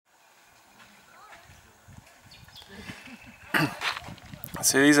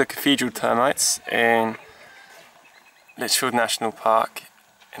So these are Cathedral Termites in Litchfield National Park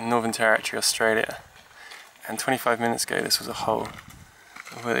in Northern Territory, Australia. And 25 minutes ago this was a hole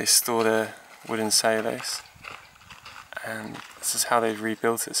where they store their wooden cellulose. And this is how they've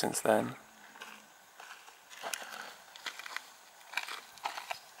rebuilt it since then.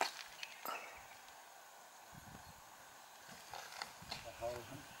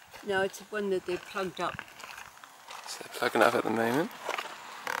 No, it's one that they plugged up. So they're plugging it up at the moment.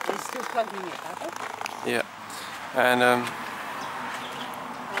 They're still plugging it up? Yeah. And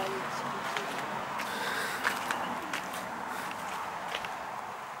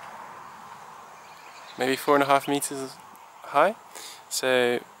maybe 4.5 meters high.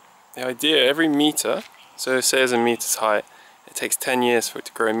 So the idea, every meter, so say as a meter's height, it takes 10 years for it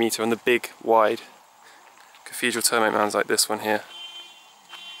to grow a meter on the big, wide cathedral termite mounds like this one here.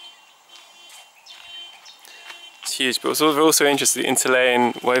 It's huge, but we're also interested in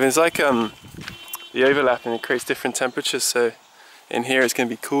interlaying waving. It's like the overlapping, it creates different temperatures, so in here it's going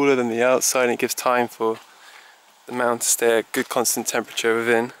to be cooler than the outside and it gives time for the mound to stay at a good constant temperature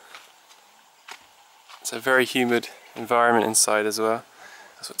within. It's a very humid environment inside as well.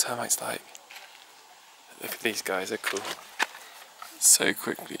 That's what termites like. Look at these guys, they're cool. So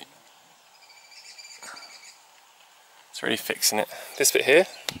quickly. It's really fixing it. This bit here,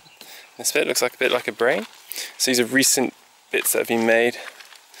 this bit looks like a bit like a brain. So these are recent bits that have been made.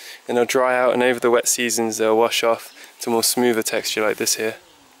 And they'll dry out, and over the wet seasons they'll wash off to a more smoother texture like this here.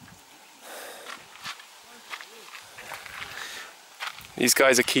 These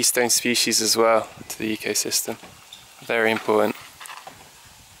guys are keystone species as well to the ecosystem. Very important.